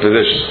jockeying for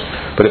position.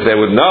 But if they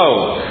would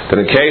know that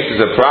in case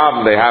there's a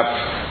problem, they have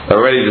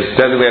already just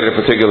designated a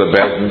particular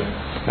bezin,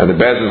 and the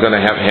bezin is going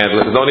to have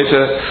handle it. There's no need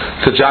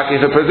to jockey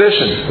for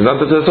position. There's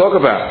nothing to talk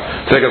about.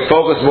 So they can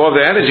focus more of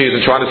their energies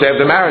in trying to save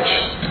the marriage.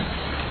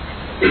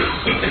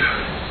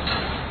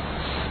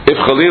 If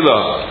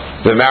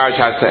Chalila, the marriage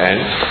has to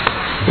end,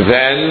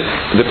 then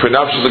the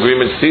prenuptial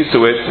agreement sees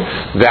to it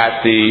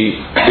that the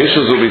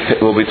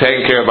issues will be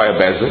taken care of by a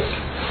bezin.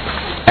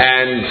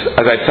 And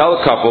as I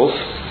tell couples,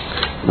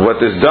 what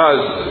this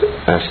does,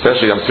 and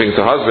especially I'm speaking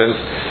to husbands,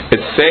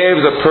 it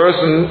saves a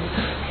person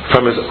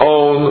from his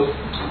own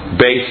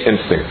base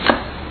instinct.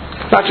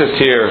 Not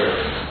just here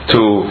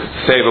to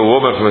save a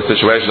woman from a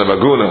situation of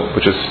aguna,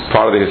 which is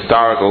part of the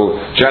historical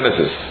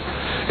genesis.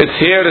 It's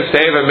here to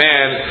save a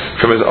man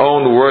from his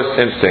own worst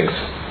instincts.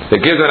 It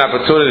gives him an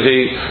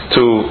opportunity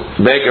to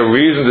make a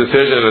reasoned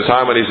decision at a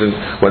time when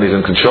he's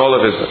in control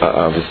of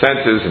his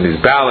senses and he's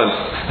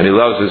balanced and he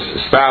loves his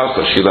spouse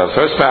or she loves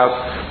her spouse.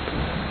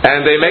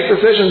 And they make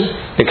decisions.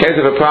 In case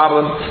of a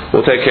problem,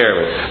 we'll take care of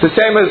it. The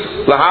same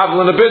as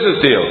lahavl in a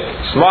business deal.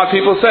 Smart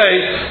people say,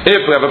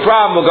 if we have a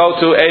problem, we'll go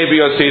to A, B,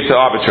 or C to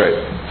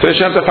arbitrate. So you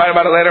shouldn't have to fight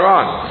about it later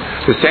on.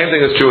 The same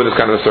thing is true in this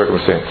kind of a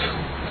circumstance.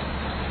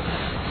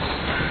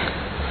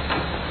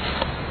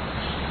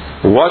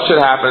 What should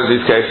happen in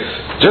these cases?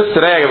 Just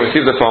today I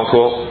received a phone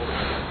call.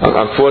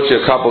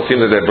 Unfortunately, a couple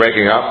seem that they're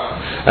breaking up.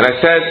 And I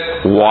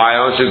said, why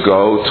don't you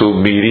go to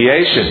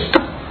mediation?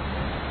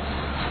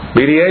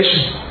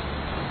 Mediation.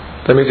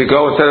 That means you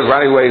go, instead of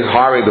running away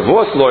hiring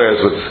divorce lawyers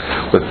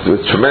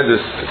with tremendous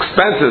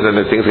expenses and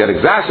then things get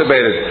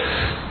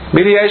exacerbated.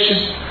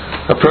 Mediation.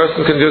 A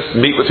person can just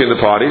meet between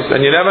the parties,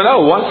 and you never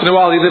know. Once in a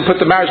while he didn't put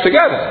the marriage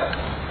together.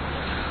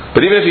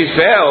 But even if he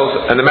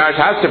fails and the marriage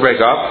has to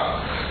break up,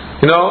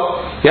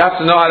 you have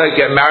to know how to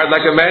get married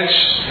like a mensch.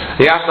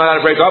 You have to know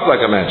how to break up like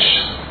a mensch.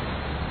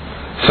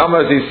 Some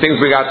of these things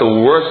bring out the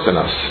worst in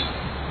us,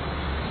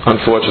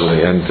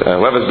 unfortunately. And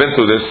whoever's been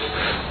through this,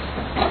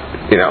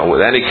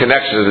 with any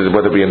connection,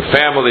 whether it be in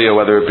family or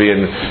whether it be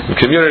in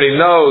community,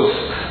 knows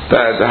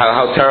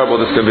how terrible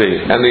this can be.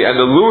 And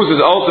the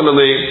losers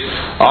ultimately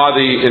are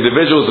the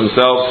individuals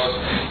themselves.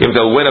 If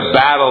they'll win a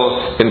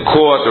battle in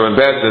court or in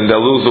Bezdin,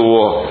 they'll lose the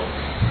war.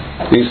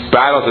 These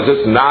battles are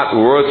just not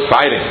worth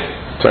fighting.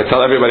 So I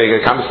tell everybody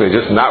who comes to me,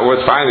 just not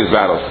worth fighting these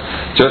battles.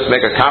 Just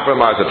make a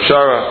compromise, a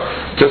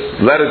pshara.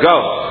 Just let it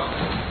go.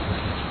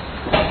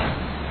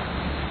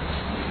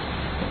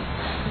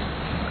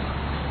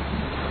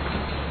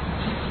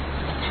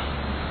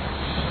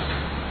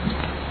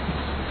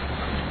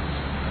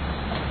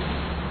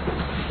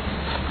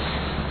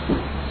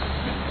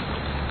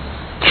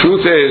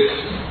 Truth is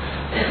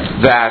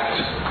that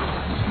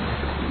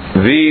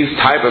these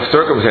type of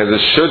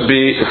circumstances should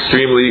be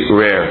extremely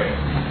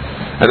rare.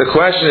 And the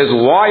question is,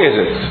 why is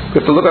it? We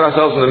have to look at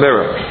ourselves in the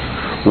mirror.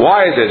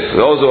 Why is it,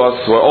 those of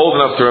us who are old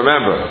enough to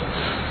remember,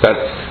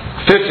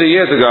 that 50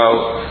 years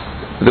ago,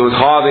 there was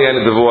hardly any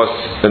divorce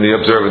in the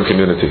observant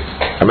community?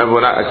 I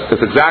remember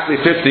it's exactly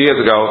 50 years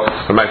ago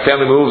when my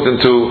family moved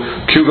into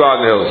Kew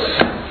Garden Hills.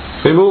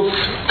 We moved.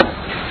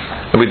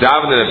 And we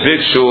davened in a big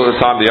shul at the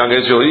time, the Young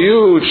Israel, a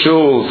huge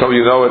shul, some of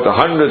you know it, the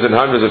hundreds and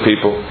hundreds of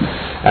people.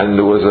 And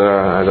there was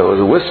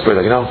a whisper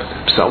that,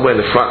 somewhere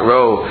in the front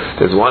row,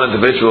 there's one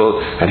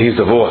individual and he's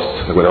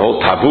divorced. Like with an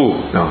old taboo.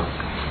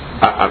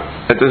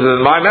 This is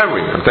in my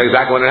memory. I'm telling you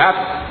exactly when it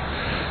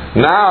happened.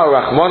 Now,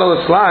 Rahman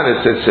al-Islam,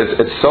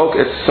 it's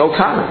so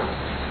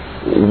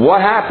common.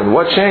 What happened?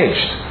 What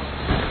changed?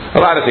 A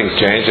lot of things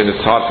changed, and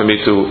it's hard for me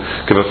to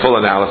give a full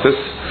analysis.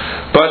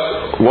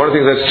 But one of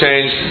the things that's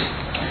changed,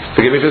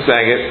 forgive me for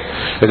saying it,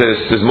 is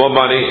that there's more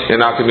money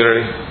in our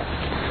community.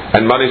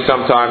 And money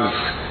sometimes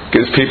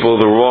gives people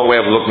the wrong way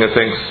of looking at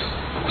things,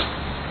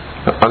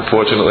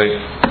 unfortunately.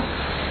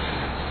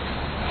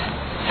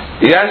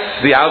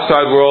 Yes, the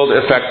outside world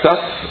affects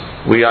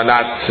us. We are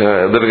not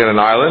living in an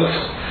island,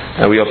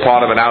 and we are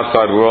part of an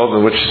outside world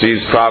in which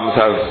these problems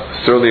have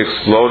certainly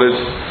exploded.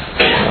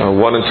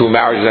 1 and 2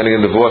 marriages ending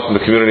in divorce in the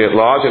community at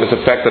large, and it's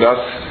affected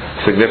us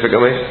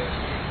significantly.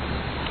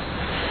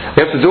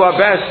 We have to do our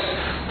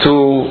best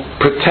to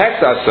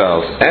protect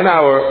ourselves and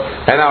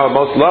our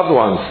most loved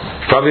ones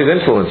from these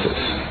influences.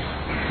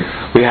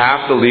 We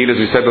have to lead, as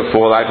we said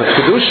before, life of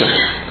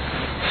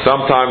kedusha.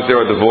 Sometimes there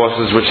are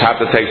divorces which have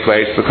to take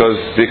place because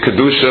the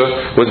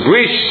kedusha was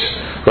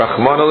breached.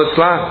 Rahman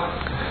al-Islam.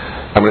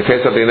 I'm going to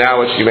say something now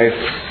which you may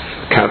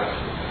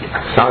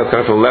sound like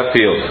coming from left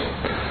field,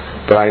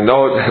 but I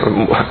know it,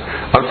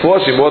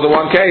 unfortunately, more than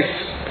one case.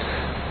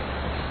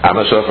 I'm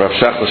not sure if Rav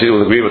Shach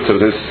will agree with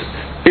this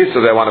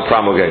issue that I want to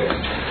promulgate.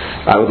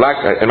 I would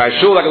like, in my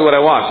shul I can do what I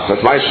want.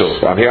 That's my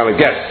shul. I'm here, I'm a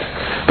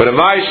guest. But in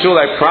my shul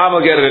I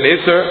promulgated an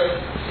Isser.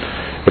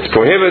 It's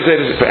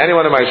prohibited for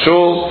anyone in my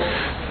shul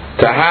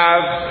to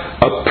have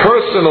a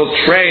personal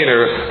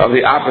trainer of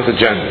the opposite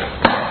gender.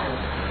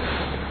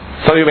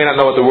 Some of you may not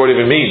know what the word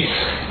even means.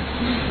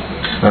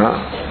 You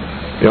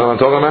know what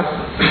I'm talking about?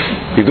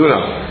 You do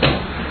know.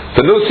 It's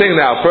a new thing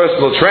now,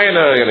 personal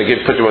trainer, you're going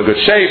to put you in good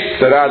shape,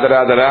 da-da.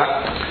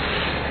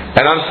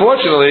 And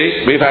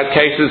unfortunately, we've had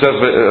cases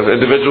of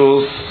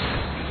individuals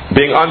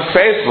being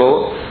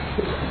unfaithful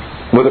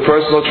with a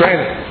personal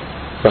trainer.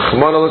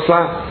 Rahman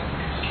al-Islam.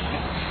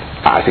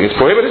 I think it's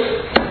prohibited.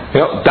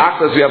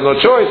 Doctors, we have no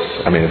choice.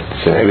 I mean,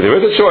 maybe there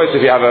is a choice.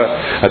 If you have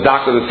a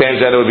doctor of the same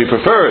gender, would be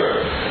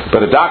preferred.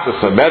 But a doctor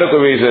for medical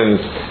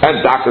reasons, and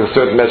doctors a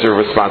certain measure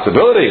of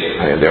responsibility.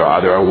 I mean, there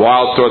are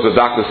wild sorts of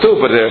doctors too,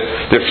 but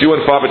they're few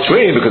and far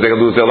between because they can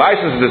lose their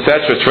licenses,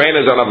 etc.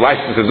 Trainers don't have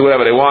licenses to do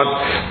whatever they want,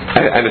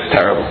 and it's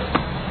terrible.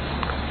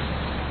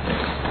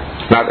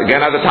 Not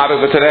the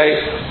topic for today,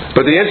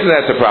 but the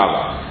internet's a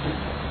problem.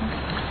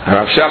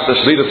 Rav Shach,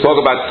 the Shlita, spoke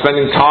about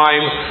spending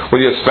time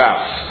with your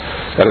spouse.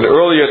 At an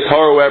earlier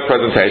Torah Web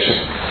presentation,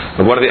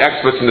 and one of the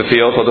experts in the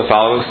field told the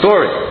following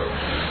story,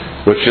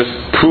 which just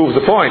proves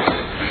the point.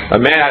 A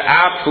man had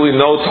absolutely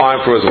no time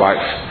for his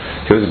wife.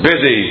 He was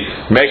busy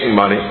making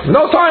money.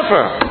 No time for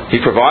her. He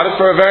provided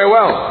for her very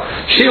well.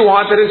 She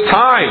wanted his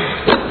time.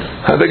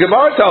 The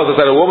Gemara tells us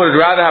that a woman would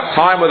rather have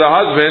time with her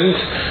husband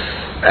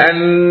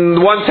and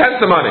 1/10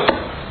 the money.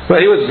 But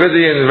he was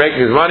busy in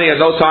making his money and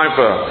no time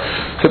for her.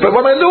 He said, but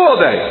what am I going to do all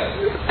day?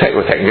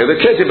 We're taking care of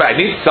the kids. But I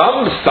need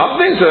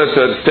something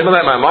to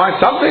stimulate my mind,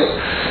 something.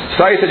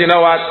 So he said, you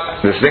know what?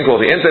 This thing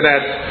called the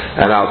internet,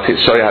 and I'll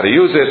show you how to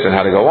use it and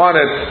how to go on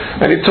it.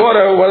 And he taught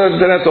her what the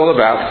internet's all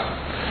about.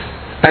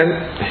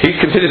 And he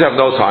continued to have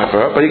no time for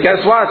her. But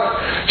guess what?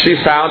 She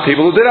found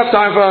people who did have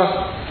time for her.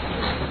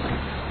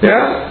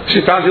 Yeah,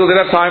 she found people who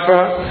did have time for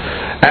her.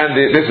 And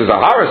this is a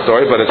horror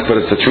story, but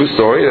it's a true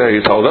story.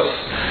 He told us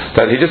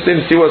that he just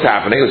didn't see what was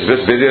happening. He was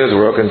just busy at his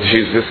work, and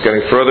she's just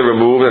getting further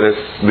removed and is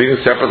leading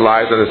separate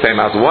lives in the same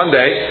house. One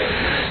day,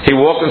 he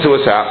walked into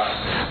his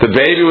house. The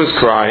baby was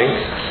crying.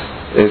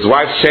 His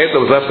wife's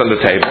shayla was left on the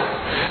table,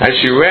 and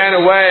she ran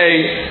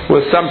away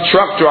with some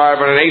truck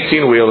driver on an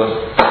 18-wheeler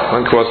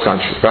on cross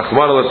country.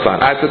 Rahman al-Islam.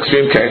 That's an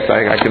extreme case,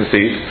 I can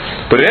see,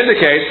 but it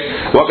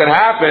indicates what can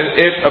happen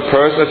if a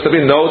person has to be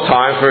no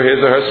time for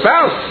his or her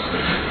spouse.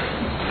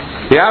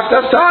 You have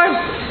to have time.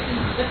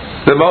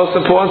 The most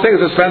important thing is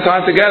to spend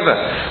time together.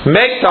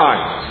 Make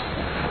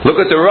time. Look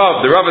at the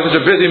Rav. The Rav is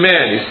such a busy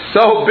man. He's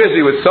so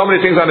busy with so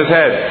many things on his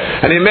head.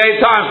 And he made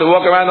time to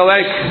walk around the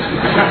lake.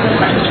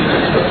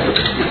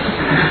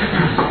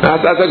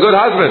 That's a good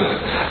husband.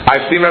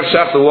 I've seen Rav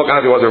Shechter walk, I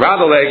don't know if he was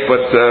around the lake,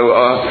 but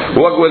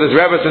walk with his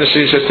Rebbe and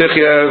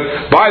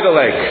Shetichya by the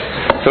lake.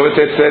 So the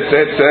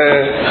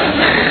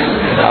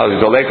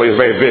lake was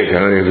very big. I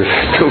don't think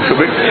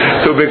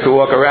it's too big to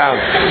walk around.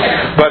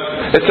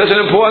 But it's such an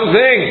important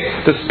thing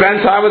to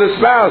spend time with a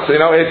spouse. You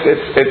know, it's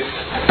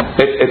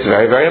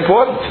very, very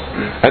important.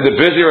 And the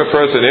busier a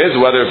person is,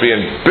 whether it be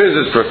in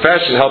business,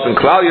 profession, helping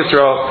Klal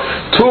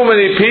Yisrael, too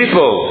many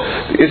people,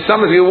 it's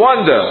something you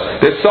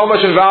wonder. There's so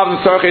much involved in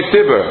Tzarchei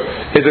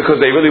Tzibur. Is it because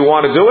they really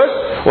want to do it,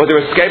 or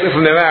they're escaping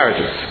from their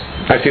marriages?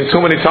 I've seen too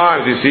many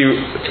times, you see,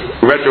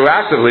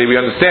 retroactively, we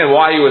understand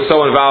why he was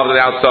so involved in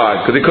the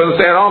outside. Because he couldn't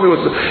stay at home,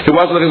 he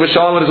wasn't looking for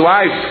shalom with his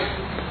wife.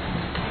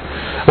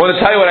 I want to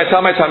tell you what I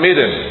tell my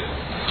Talmidim.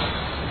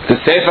 The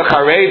Sefer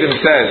Charedim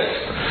says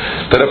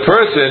that a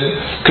person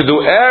could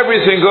do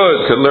everything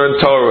good, could learn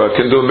Torah,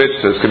 can do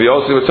mitzvahs, could be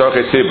also with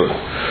Tzarchei Tzibur.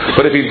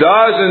 But if he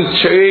doesn't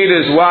treat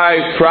his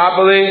wife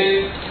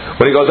properly,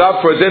 when he goes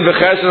up for a din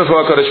v'chesed for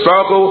HaKadosh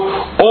Baruch Hu,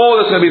 all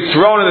that's going to be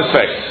thrown in his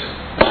face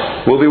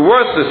will be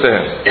worthless to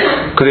him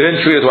because he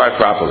didn't treat his wife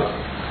properly.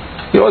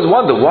 You always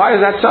wonder, why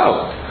is that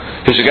so?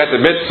 He should get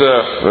the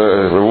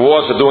mitzvah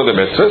rewards for doing the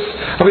mitzvahs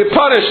and be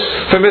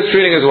punished for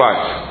mistreating his wife.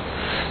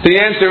 The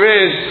answer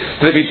is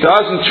that if he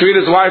doesn't treat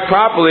his wife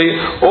properly,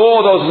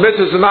 all those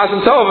mitzvahs and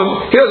masim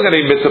tovim, he doesn't get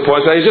any mitzvah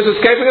points. He's just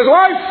escaping his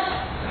wife.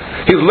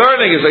 He's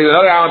learning. He's like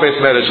another hour-based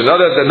meditation,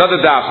 another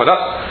daf.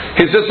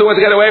 He's just doing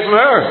it to get away from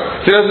her.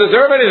 He doesn't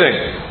deserve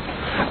anything.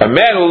 A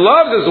man who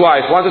loves his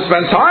wife wants to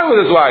spend time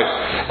with his wife,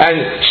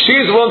 and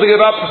she's willing to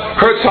give up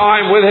her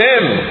time with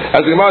him.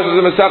 As the Gemara says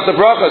in Masechta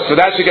Brachos, for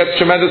that she gets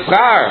tremendous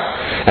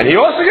schar, and he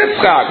also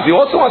gets schar because he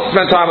also wants to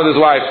spend time with his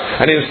wife,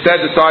 and he instead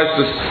decides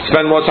to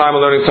spend more time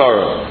learning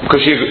Torah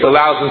because she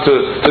allows him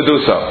to do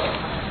so.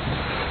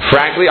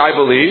 Frankly, I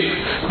believe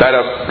that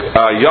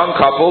a young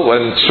couple,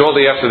 when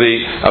shortly after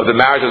the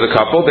marriage of the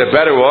couple, they're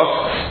better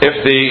off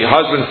if the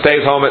husband stays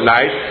home at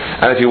night,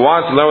 and if he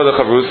wants to learn with the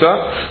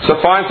chavrusa, so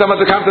find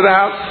someone to come to the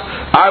house.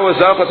 I was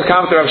able to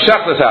come to Rav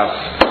Shechter's house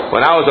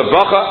when I was a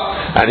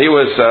bacha, and he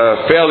was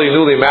fairly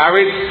newly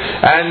married,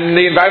 and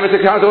he invited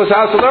me to come to his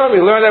house to learn. We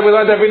learned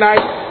every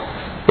night.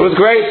 It was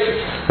great.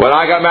 When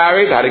I got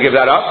married, I had to give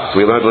that up, so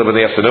we learned a little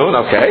bit in the afternoon,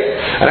 okay.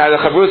 And I had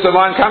a chavrusa of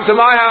mine come to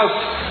my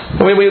house.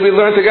 And we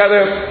learned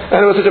together,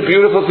 and it was such a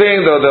beautiful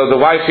thing. The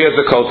wife hears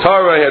the Kol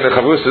Torah, hears the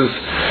chavrusas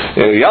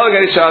yelling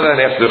at each other, and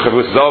after the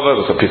chavrus is over,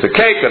 there was a piece of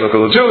cake and a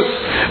little juice.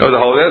 It was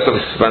a whole day, some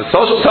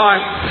social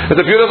time.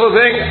 It's a beautiful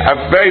thing. I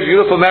have very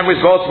beautiful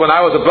memories both when I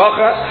was a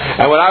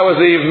bacha and when I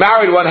was the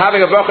married one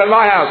having a bacha in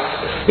my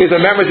house. These are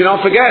memories you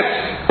don't forget.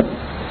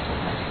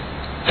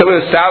 So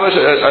we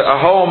established a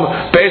home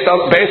based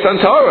on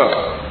Torah.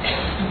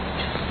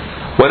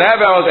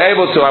 Whenever I was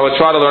able to, I would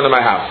try to learn in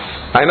my house.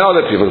 I know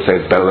that people say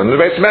it's better than the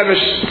Beis Medrash.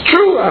 It's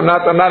true. I'm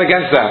not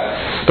against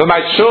that. But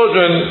my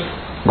children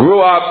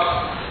grew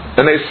up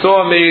and they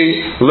saw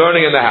me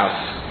learning in the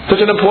house.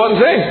 Such an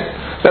important thing.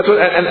 That's what,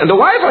 and the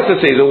wife has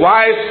to see. The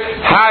wife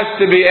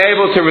has to be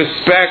able to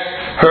respect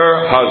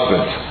her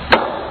husband.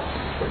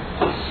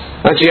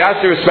 And she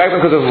has to respect him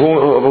because of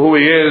who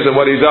he is and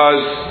what he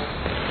does.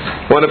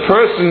 When a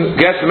person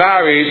gets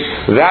married,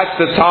 that's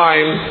the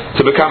time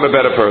to become a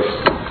better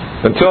person.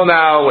 Until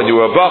now, when you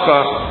were a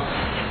bacha,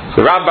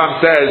 the Rambam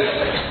says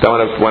that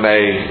when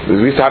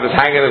we used to have this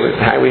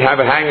we have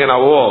it hanging on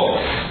our wall,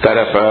 that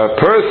if a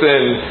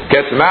person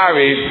gets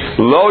married,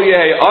 lo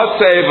yehei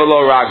otzei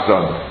v'lo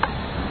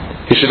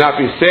ragzon, he should not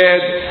be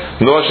sad,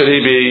 nor should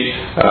he be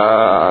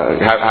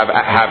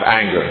have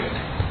anger.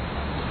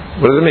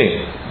 What does it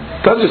mean?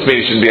 It doesn't just mean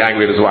he shouldn't be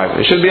angry at his wife.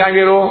 He shouldn't be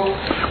angry at all.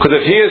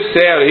 Because if he is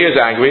sad or he is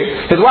angry,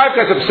 his wife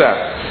gets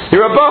upset.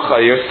 You're a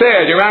bacha, you're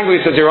sad, you're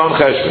angry, it's at your own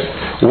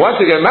cheshbon. Once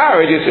you get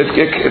married,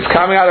 it's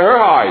coming out of her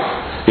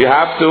hide. You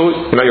have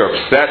to, you're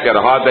upset, you had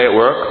a hard day at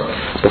work.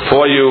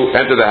 Before you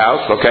enter the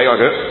house, okay,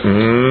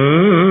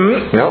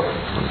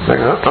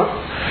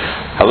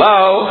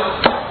 hello,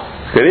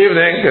 good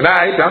evening, good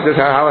night,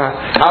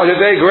 how's your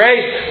day?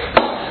 Great.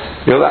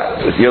 You're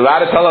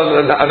allowed to tell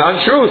an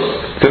untruth.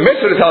 It's a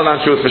mitzvah to tell an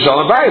untruth for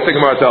shalom bayis, the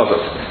Gemara tells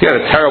us. You had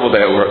a terrible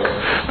day at work.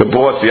 The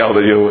boss yelled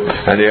at you,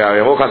 and you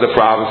have all kinds of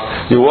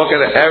problems. You walk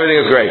in,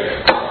 everything is great.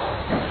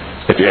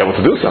 If you're able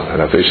to do so, and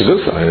that's what you should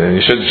do so. And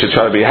you should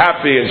try to be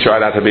happy and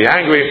try not to be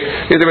angry.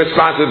 These are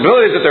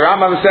responsibilities that the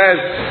Rambam says,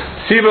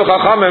 Tzivur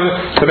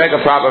Chachamim, to make a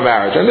proper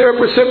marriage. And there are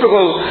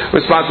reciprocal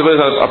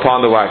responsibilities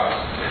upon the wife.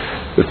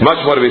 There's much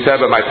more to be said,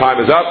 but my time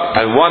is up.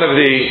 And one of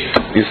the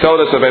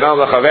Yisodos of Einam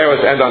L'Chaver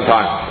is to end on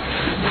time.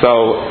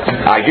 So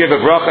I give a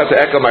bracha to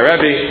echo my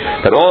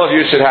Rabbi that all of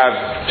you should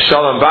have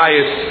shalom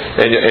bayis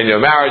in your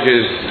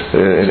marriages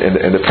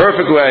in the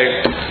perfect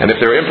way. And if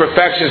there are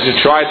imperfections, you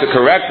try to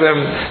correct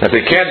them. If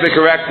they can't be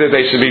corrected,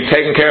 they should be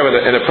taken care of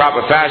in a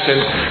proper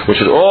fashion. We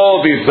should all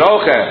be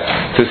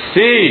zocheh to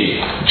see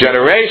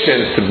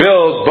generations to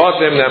build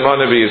botim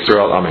ne'emunah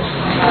b'Yisrael.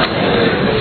 Amen.